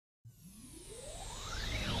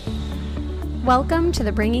Welcome to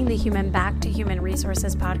the Bringing the Human Back to Human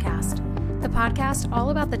Resources podcast, the podcast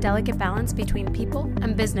all about the delicate balance between people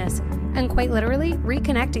and business, and quite literally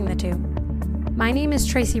reconnecting the two. My name is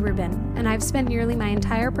Tracy Rubin, and I've spent nearly my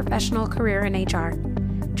entire professional career in HR.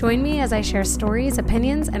 Join me as I share stories,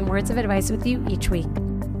 opinions, and words of advice with you each week.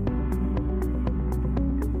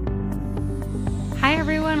 Hi,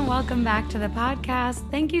 everyone. Welcome back to the podcast.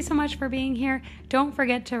 Thank you so much for being here. Don't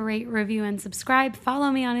forget to rate, review, and subscribe.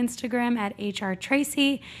 Follow me on Instagram at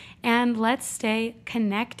HRTracy, and let's stay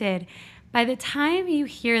connected. By the time you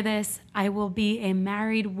hear this, I will be a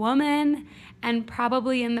married woman and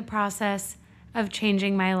probably in the process of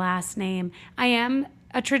changing my last name. I am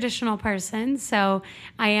a traditional person, so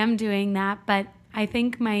I am doing that, but I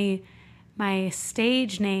think my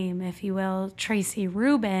stage name, if you will, Tracy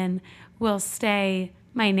Rubin, will stay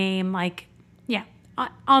my name,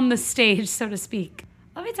 on the stage, so to speak.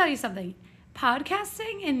 Let me tell you something.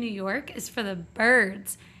 Podcasting in New York is for the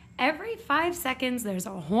birds. Every 5 seconds, there's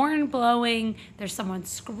a horn blowing, there's someone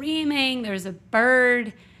screaming, there's a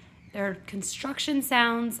bird, there are construction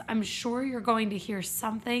sounds. I'm sure you're going to hear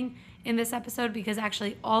something in this episode because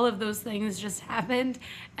actually all of those things just happened,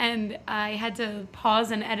 and I had to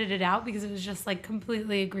pause and edit it out because it was just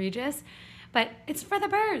completely egregious. But it's for the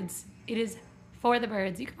birds. It is for the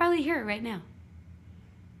birds. You can probably hear it right now.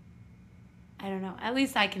 I don't know. At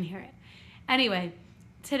least I can hear it. Anyway,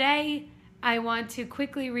 today I want to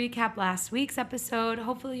quickly recap last week's episode.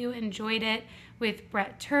 Hopefully you enjoyed it with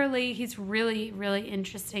Brett Turley. He's really, really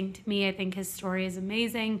interesting to me. I think his story is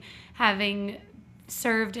amazing. Having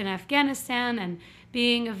served in Afghanistan and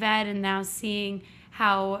being a vet and now seeing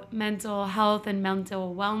how mental health and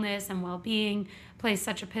mental wellness and well-being plays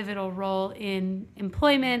such a pivotal role in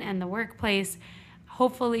employment and the workplace.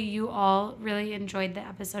 Hopefully you all really enjoyed the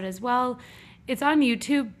episode as well. It's on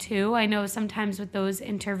YouTube too. I know sometimes with those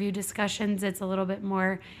interview discussions, it's a little bit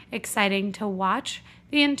more exciting to watch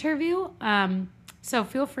the interview. So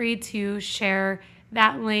feel free to share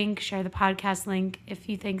that link, share the podcast link if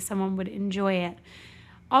you think someone would enjoy it.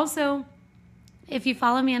 Also, if you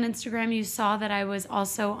follow me on Instagram, you saw that I was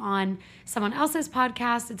also on someone else's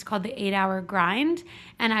podcast. It's called The 8 Hour Grind.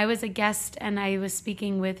 And I was a guest and I was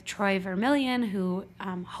speaking with Troy Vermillion, who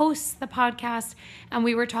hosts the podcast. And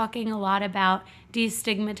we were talking a lot about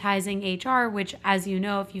destigmatizing HR, which, as you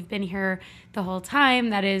know, if you've been here the whole time,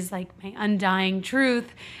 that is my undying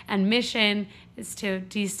truth and mission is to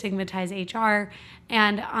destigmatize HR.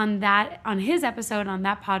 And on his episode, on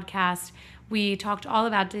that podcast, we talked all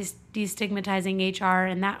about destigmatizing HR,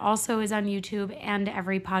 and that also is on YouTube and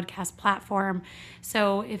every podcast platform.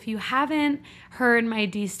 So if you haven't heard my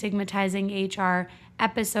destigmatizing HR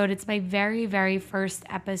episode, it's my very, very first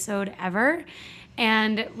episode ever.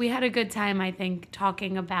 And we had a good time, I think,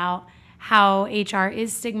 talking about how HR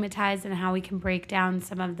is stigmatized and how we can break down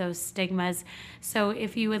some of those stigmas. So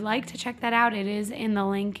if you would like to check that out, it is in the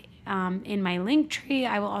link in my link tree.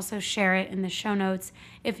 I will also share it in the show notes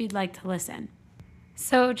if you'd like to listen.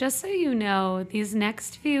 So just so you know, these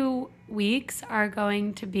next few weeks are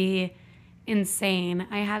going to be insane.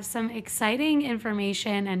 I have some exciting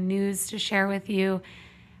information and news to share with you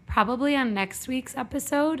probably on next week's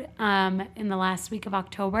episode in the last week of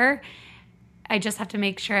October. I just have to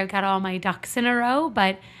make sure I've got all my ducks in a row,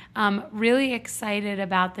 but really excited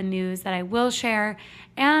about the news that I will share.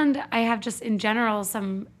 And I have just in general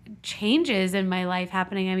some changes in my life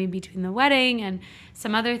happening. I mean, between the wedding and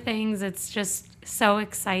some other things, it's just so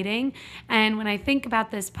exciting. And when I think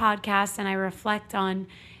about this podcast and I reflect on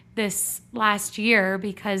this last year,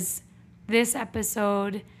 because this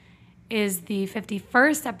episode is the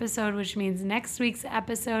 51st episode, which means next week's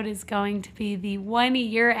episode is going to be the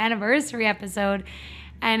 1-year anniversary episode.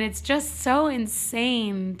 And it's just so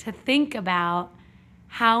insane to think about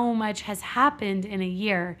how much has happened in a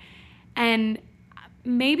year. And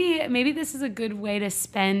maybe this is a good way to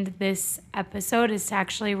spend this episode, is to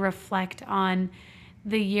actually reflect on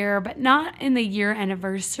the year, but not in the year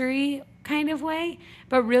anniversary kind of way,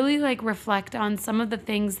 but really reflect on some of the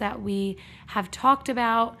things that we have talked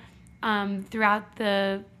about throughout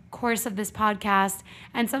the course of this podcast,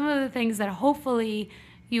 and some of the things that hopefully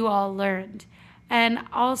you all learned. And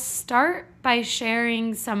I'll start by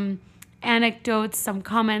sharing some anecdotes, some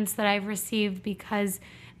comments that I've received, because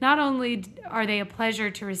not only are they a pleasure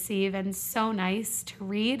to receive and so nice to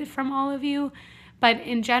read from all of you, but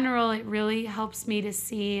in general, it really helps me to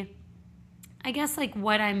see, I guess,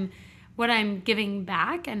 what I'm giving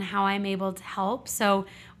back and how I'm able to help. So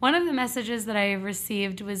one of the messages that I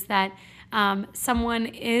received was that someone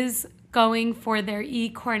is going for their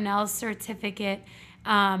eCornell certificate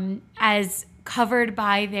as covered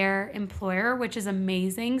by their employer, which is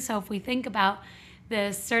amazing. So if we think about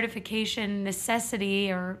the certification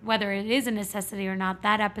necessity, or whether it is a necessity or not,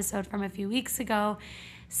 that episode from a few weeks ago,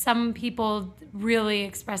 some people really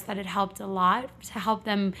expressed that it helped a lot to help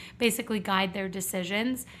them basically guide their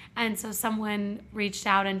decisions. And so someone reached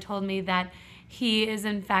out and told me that he is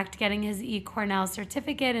in fact getting his eCornell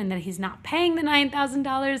certificate and that he's not paying the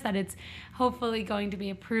 $9,000, that it's hopefully going to be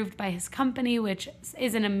approved by his company, which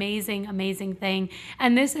is an amazing, amazing thing.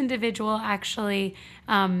 And this individual actually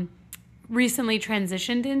recently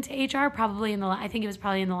transitioned into HR, I think it was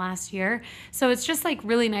probably in the last year. So it's just like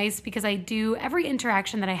really nice because I do every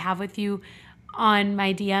interaction that I have with you on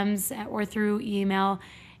my DMs or through email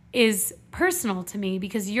is personal to me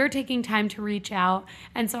because you're taking time to reach out.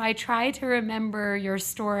 And so I try to remember your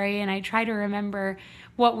story and I try to remember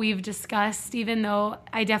what we've discussed, even though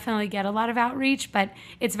I definitely get a lot of outreach, but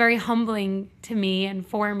it's very humbling to me and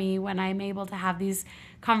for me when I'm able to have these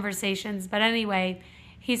conversations. But anyway,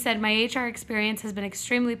 he said, my HR experience has been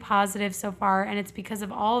extremely positive so far, and it's because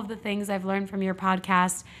of all of the things I've learned from your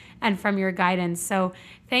podcast and from your guidance. So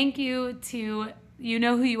thank you to, you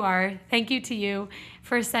know who you are. Thank you to you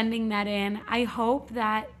for sending that in. I hope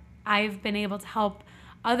that I've been able to help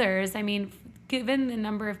others. I mean, given the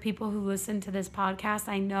number of people who listen to this podcast,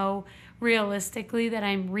 I know realistically that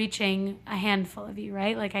I'm reaching a handful of you,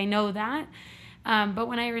 right? Like I know that. But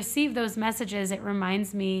when I receive those messages, it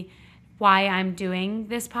reminds me why I'm doing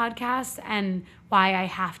this podcast and why I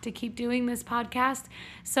have to keep doing this podcast.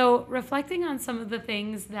 So reflecting on some of the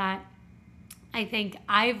things that I think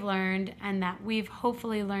I've learned and that we've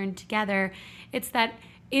hopefully learned together, it's that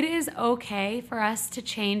it is okay for us to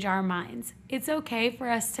change our minds. It's okay for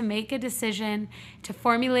us to make a decision, to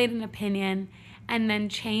formulate an opinion, and then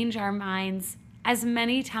change our minds as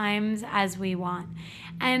many times as we want.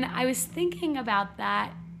 And I was thinking about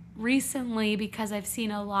that recently because I've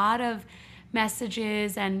seen a lot of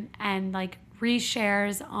messages and like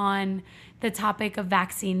reshares on the topic of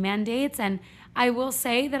vaccine mandates. And I will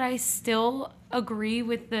say that I still agree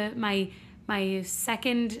with my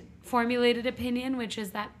second formulated opinion, which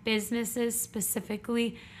is that businesses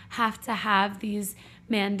specifically have to have these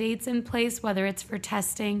mandates in place, whether it's for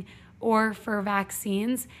testing or for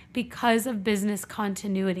vaccines, because of business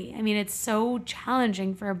continuity. I mean, it's so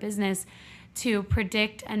challenging for a business to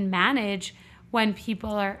predict and manage when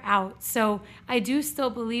people are out. So I do still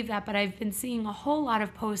believe that, but I've been seeing a whole lot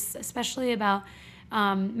of posts, especially about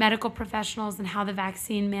medical professionals and how the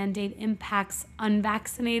vaccine mandate impacts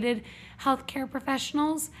unvaccinated healthcare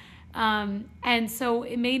professionals. And so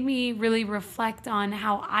it made me really reflect on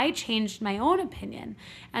how I changed my own opinion,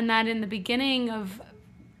 and that in the beginning of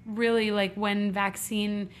really like when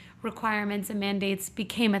vaccine requirements and mandates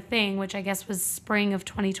became a thing, which I guess was spring of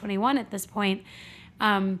 2021 at this point.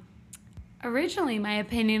 Originally, my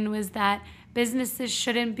opinion was that businesses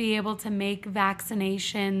shouldn't be able to make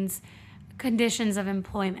vaccinations conditions of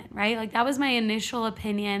employment, right? Like that was my initial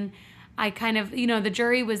opinion. I kind of, the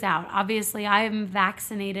jury was out. Obviously, I am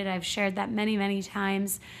vaccinated. I've shared that many, many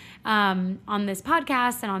times on this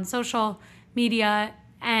podcast and on social media.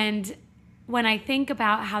 And when I think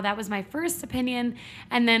about how that was my first opinion,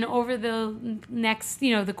 and then over the next,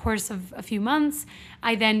 the course of a few months,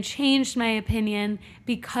 I then changed my opinion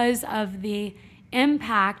because of the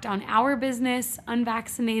impact on our business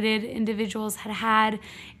unvaccinated individuals had,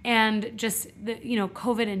 and just the,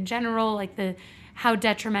 COVID in general, like how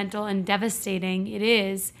detrimental and devastating it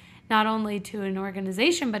is, not only to an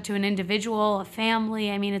organization, but to an individual, a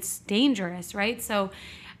family. I mean, it's dangerous, right? So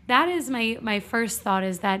that is my first thought,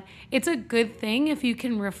 is that it's a good thing if you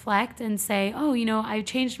can reflect and say, oh, I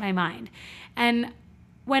changed my mind. And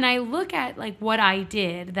when I look at like what I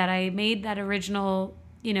did, that I made that original,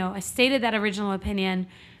 I stated that original opinion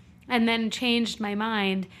and then changed my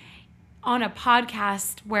mind on a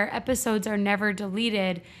podcast where episodes are never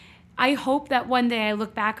deleted, I hope that one day I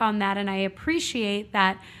look back on that and I appreciate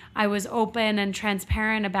that I was open and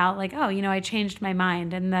transparent about like, oh, I changed my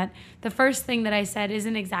mind, and that the first thing that I said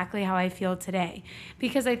isn't exactly how I feel today.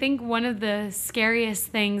 Because I think one of the scariest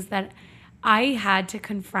things that I had to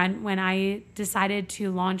confront when I decided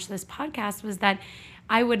to launch this podcast was that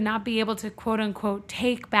I would not be able to, quote unquote,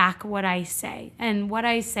 take back what I say. And what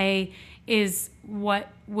I say is what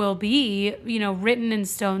will be, written in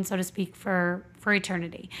stone, so to speak, for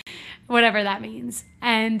eternity, whatever that means.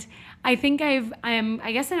 And I think I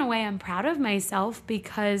guess in a way I'm proud of myself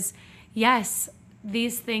because yes,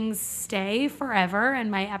 these things stay forever and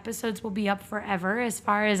my episodes will be up forever as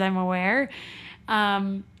far as I'm aware.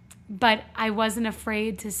 but I wasn't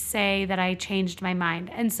afraid to say that I changed my mind.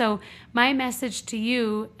 And so my message to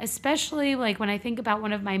you, especially like when I think about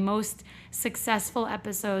one of my most successful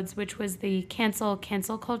episodes, which was the cancel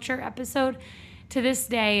culture episode, to this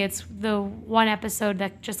day, it's the one episode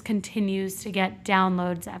that just continues to get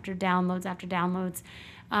downloads after downloads after downloads.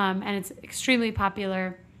 And it's extremely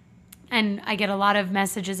popular. And I get a lot of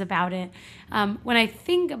messages about it. When I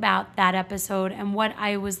think about that episode and what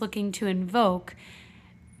I was looking to invoke,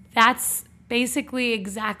 that's basically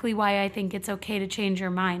exactly why I think it's okay to change your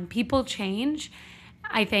mind. People change,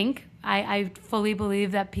 I think. I fully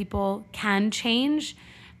believe that people can change.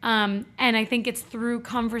 And I think it's through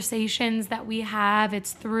conversations that we have.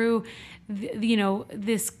 It's through,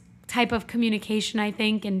 this type of communication, I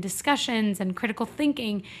think, and discussions and critical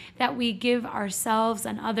thinking that we give ourselves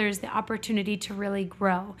and others the opportunity to really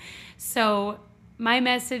grow. So my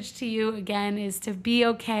message to you, again, is to be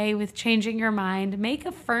okay with changing your mind. Make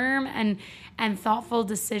a firm and thoughtful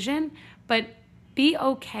decision, but be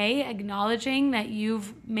okay acknowledging that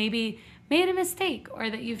you've maybe made a mistake or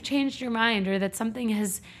that you've changed your mind or that something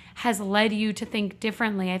has led you to think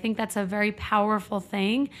differently. I think that's a very powerful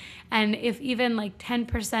thing. And if even like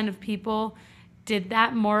 10% of people did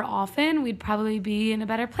that more often, we'd probably be in a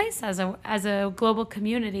better place as a global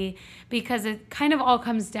community, because it kind of all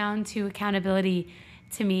comes down to accountability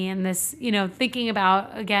to me. And this, thinking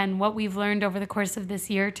about, again, what we've learned over the course of this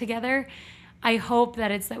year together, I hope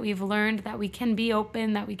that it's that we've learned that we can be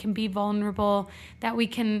open, that we can be vulnerable, that we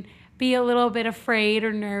can be a little bit afraid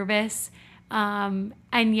or nervous, and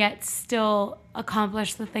yet still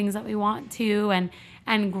accomplish the things that we want to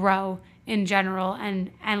and grow in general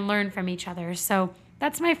and learn from each other. So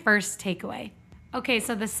that's my first takeaway. Okay,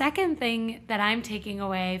 so the second thing that I'm taking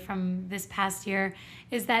away from this past year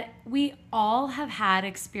is that we all have had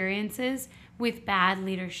experiences with bad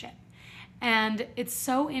leadership. And it's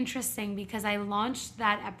so interesting because I launched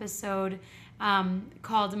that episode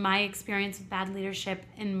called My Experience with Bad Leadership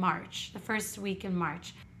in March, the first week in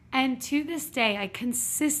March. And to this day, I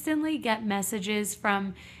consistently get messages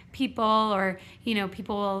from people, or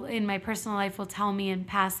people in my personal life will tell me in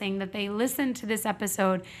passing that they listened to this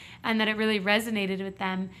episode and that it really resonated with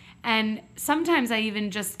them. And sometimes I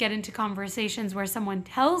even just get into conversations where someone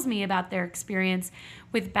tells me about their experience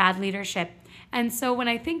with bad leadership. And so when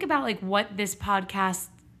I think about like what this podcast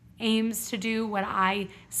aims to do, what I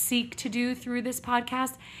seek to do through this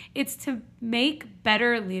podcast, it's to make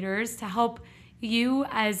better leaders, to help you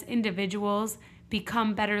as individuals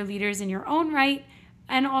become better leaders in your own right,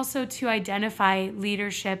 and also to identify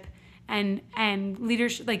leadership and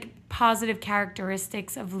leadership, like positive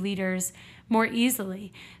characteristics of leaders more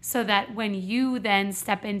easily, so that when you then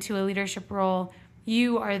step into a leadership role,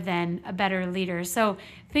 you are then a better leader. So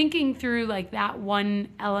thinking through like that one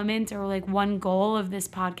element or like one goal of this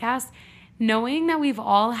podcast, knowing that we've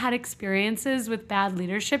all had experiences with bad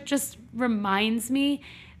leadership just reminds me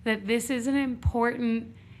that this is an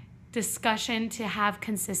important discussion to have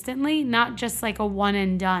consistently, not just like a one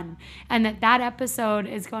and done, and that episode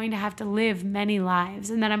is going to have to live many lives,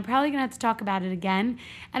 and that I'm probably gonna have to talk about it again,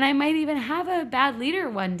 and I might even have a bad leader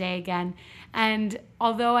one day again. And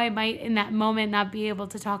although I might in that moment not be able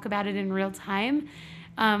to talk about it in real time,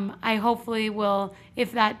 I hopefully will,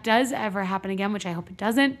 if that does ever happen again, which I hope it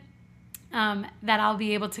doesn't, that I'll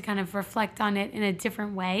be able to kind of reflect on it in a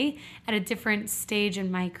different way at a different stage in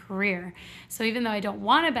my career. So even though I don't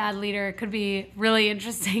want a bad leader, it could be really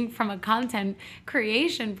interesting from a content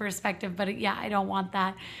creation perspective, but yeah, I don't want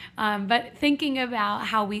that. But thinking about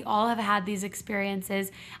how we all have had these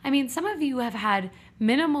experiences, I mean, some of you have had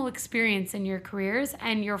minimal experience in your careers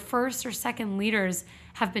and your first or second leaders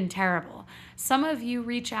have been terrible. Some of you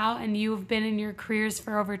reach out and you've been in your careers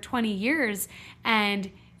for over 20 years and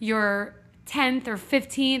your 10th or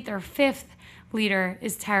 15th or 5th leader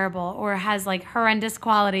is terrible or has like horrendous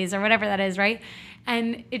qualities or whatever that is, right?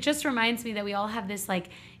 And it just reminds me that we all have this like,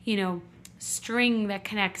 string that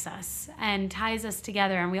connects us and ties us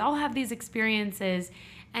together, and we all have these experiences,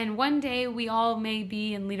 and one day we all may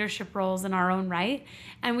be in leadership roles in our own right,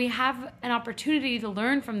 and we have an opportunity to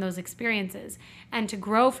learn from those experiences and to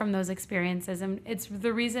grow from those experiences. And it's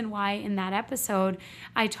the reason why in that episode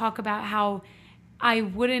I talk about how I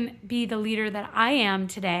wouldn't be the leader that I am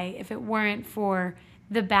today if it weren't for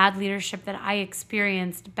the bad leadership that I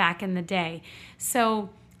experienced back in the day. So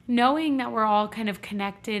knowing that we're all kind of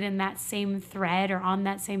connected in that same thread or on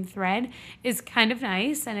that same thread is kind of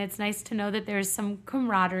nice. And it's nice to know that there's some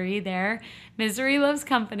camaraderie there. Misery loves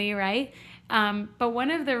company, right? But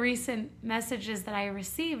one of the recent messages that I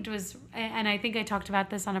received was, and I think I talked about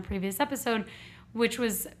this on a previous episode, which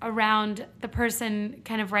was around the person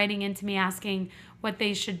kind of writing into me asking what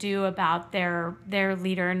they should do about their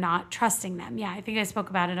leader not trusting them. Yeah, I think I spoke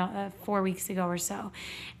about it 4 weeks ago or so.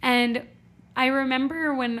 And I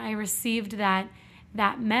remember when I received that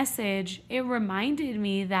message, it reminded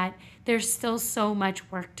me that there's still so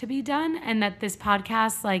much work to be done, and that this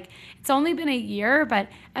podcast, like, it's only been a year, but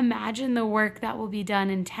imagine the work that will be done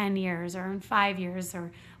in 10 years or in 5 years,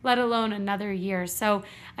 or let alone another year. So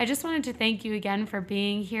I just wanted to thank you again for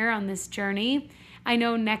being here on this journey. I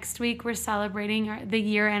know next week we're celebrating the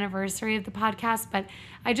year anniversary of the podcast, but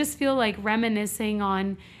I just feel like reminiscing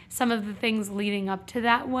on some of the things leading up to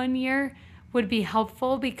that 1 year would be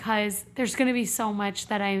helpful, because there's going to be so much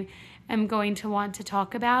that I am going to want to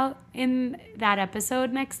talk about in that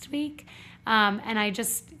episode next week. And I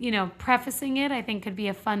just, prefacing it, I think could be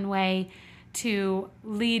a fun way to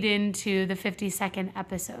lead into the 52nd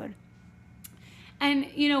episode. And,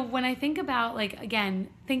 when I think about,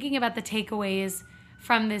 thinking about the takeaways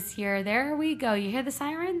from this year, there we go. You hear the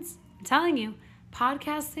sirens? I'm telling you,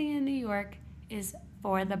 podcasting in New York is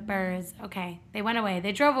for the birds. Okay, they went away.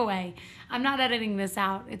 They drove away. I'm not editing this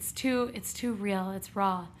out. It's too real. It's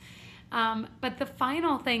raw. But the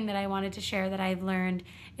final thing that I wanted to share that I've learned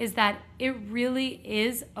is that it really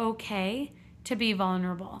is okay to be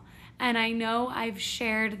vulnerable. And I know I've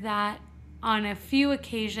shared that on a few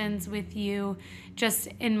occasions with you, just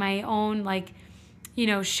in my own,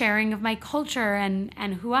 sharing of my culture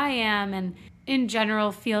and who I am, and in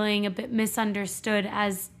general feeling a bit misunderstood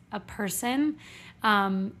as a person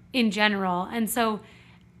in general. And so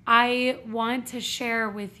I want to share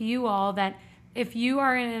with you all that if you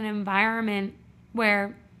are in an environment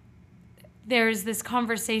where there's this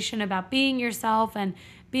conversation about being yourself and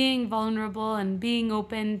being vulnerable and being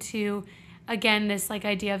open to, again, this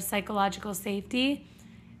idea of psychological safety,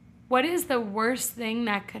 what is the worst thing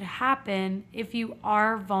that could happen if you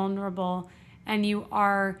are vulnerable and you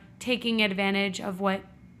are taking advantage of what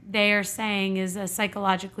they are saying is a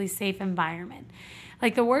psychologically safe environment?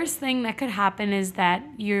 The worst thing that could happen is that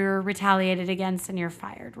you're retaliated against and you're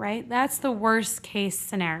fired, right? That's the worst case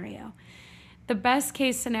scenario. The best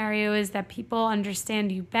case scenario is that people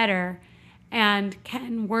understand you better and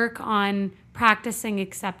can work on practicing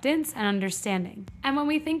acceptance and understanding. And when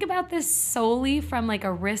we think about this solely from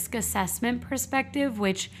a risk assessment perspective,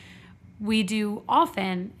 which we do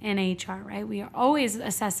often in HR, right? We are always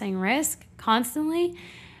assessing risk constantly.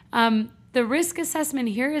 The risk assessment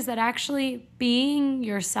here is that actually being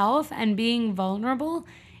yourself and being vulnerable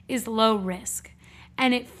is low risk.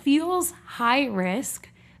 And it feels high risk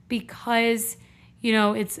because,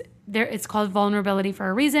 it's called vulnerability for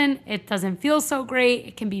a reason. It doesn't feel so great.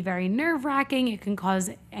 It can be very nerve-wracking. It can cause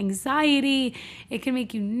anxiety. It can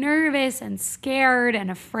make you nervous and scared and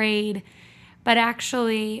afraid. But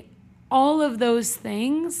actually, all of those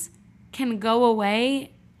things can go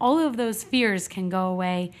away. All of those fears can go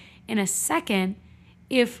away in a second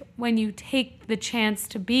if, when you take the chance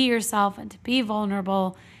to be yourself and to be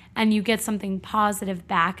vulnerable, and you get something positive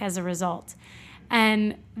back as a result.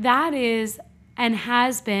 And that is and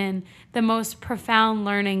has been the most profound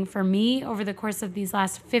learning for me over the course of these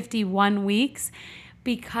last 51 weeks,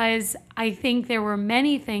 because I think there were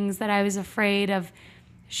many things that I was afraid of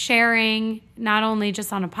sharing, not only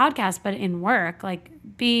just on a podcast, but in work,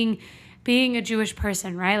 being a Jewish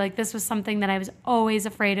person, right? This was something that I was always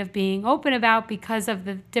afraid of being open about because of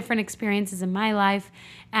the different experiences in my life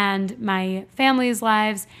and my family's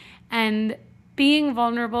lives, and being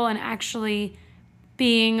vulnerable and actually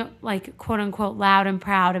being quote unquote loud and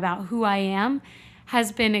proud about who I am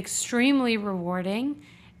has been extremely rewarding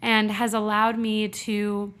and has allowed me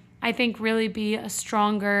to, I think, really be a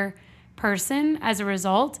stronger person as a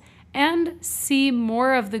result, and see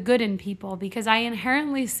more of the good in people, because I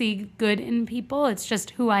inherently see good in people. It's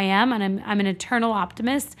just who I am, and I'm an eternal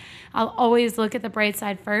optimist. I'll always look at the bright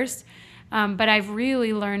side first, but I've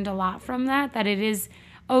really learned a lot from that it is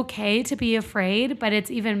okay to be afraid, but it's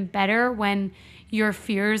even better when your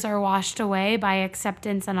fears are washed away by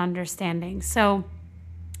acceptance and understanding. So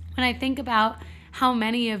when I think about how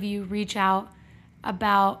many of you reach out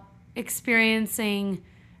about experiencing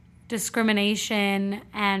discrimination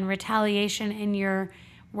and retaliation in your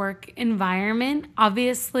work environment,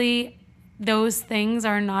 obviously those things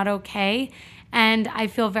are not okay. And I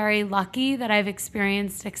feel very lucky that I've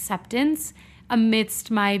experienced acceptance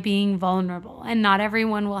amidst my being vulnerable. And not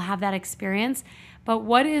everyone will have that experience. But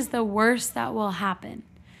what is the worst that will happen?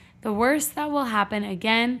 The worst that will happen,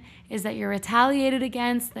 again, is that you're retaliated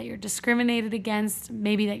against, that you're discriminated against,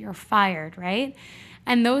 maybe that you're fired, right?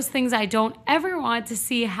 And those things I don't ever want to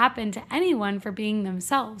see happen to anyone for being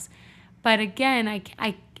themselves. But again, I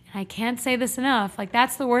can't say this enough. Like,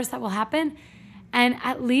 that's the worst that will happen. And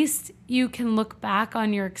at least you can look back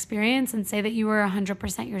on your experience and say that you were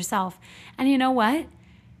 100% yourself. And you know what?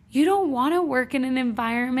 You don't want to work in an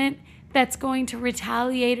environment that's going to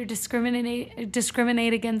retaliate or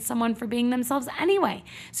discriminate against someone for being themselves anyway.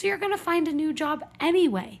 So you're going to find a new job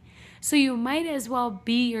anyway. So you might as well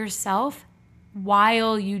be yourself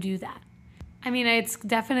while you do that. I mean, it's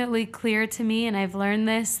definitely clear to me, and I've learned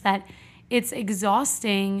this, that it's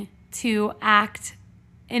exhausting to act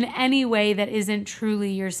in any way that isn't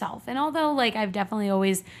truly yourself. And although like I've definitely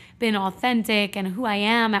always been authentic and who I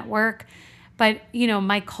am at work, but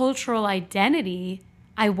my cultural identity,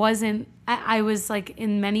 I was like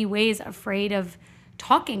in many ways afraid of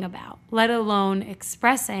talking about, let alone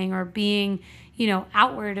expressing or being,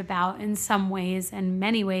 outward about in some ways and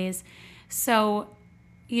many ways. So,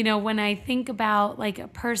 when I think about like a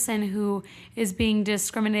person who is being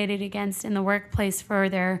discriminated against in the workplace for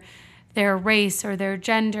their race or their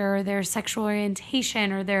gender or their sexual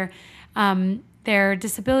orientation or their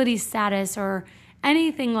disability status or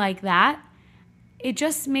anything like that, it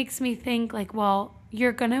just makes me think like, well,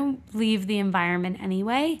 you're going to leave the environment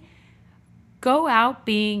anyway. Go out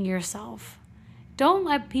being yourself. Don't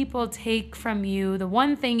let people take from you the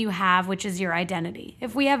one thing you have, which is your identity.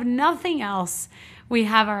 If we have nothing else, we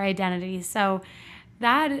have our identity. So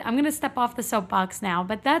that, I'm going to step off the soapbox now,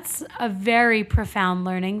 but that's a very profound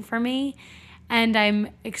learning for me. And I'm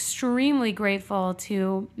extremely grateful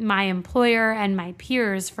to my employer and my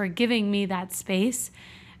peers for giving me that space,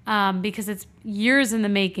 because it's years in the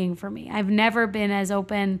making for me. I've never been as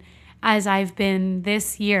open as I've been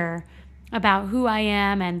this year about who I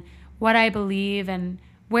am and what I believe and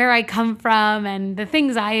where I come from and the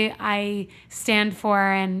things I stand for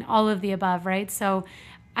and all of the above, right? So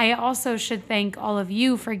I also should thank all of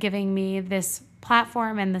you for giving me this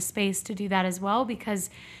platform and the space to do that as well, because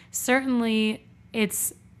certainly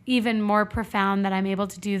it's even more profound that I'm able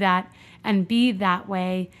to do that and be that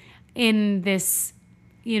way in this,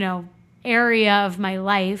 area of my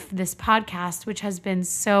life, this podcast, which has been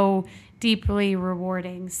so deeply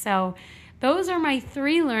rewarding. So those are my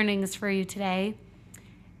 3 learnings for you today.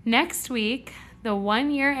 Next week, the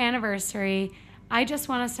 1-year anniversary, I just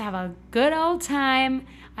want us to have a good old time.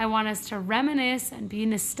 I want us to reminisce and be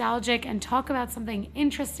nostalgic and talk about something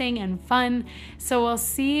interesting and fun. So we'll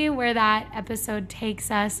see where that episode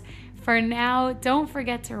takes us. For now, don't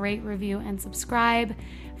forget to rate, review, and subscribe.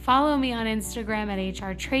 Follow me on Instagram at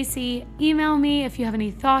hrtracy. Email me if you have any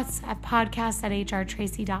thoughts at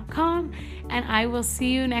podcast@hrtracy.com. And I will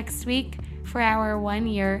see you next week for our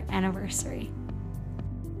 1-year anniversary.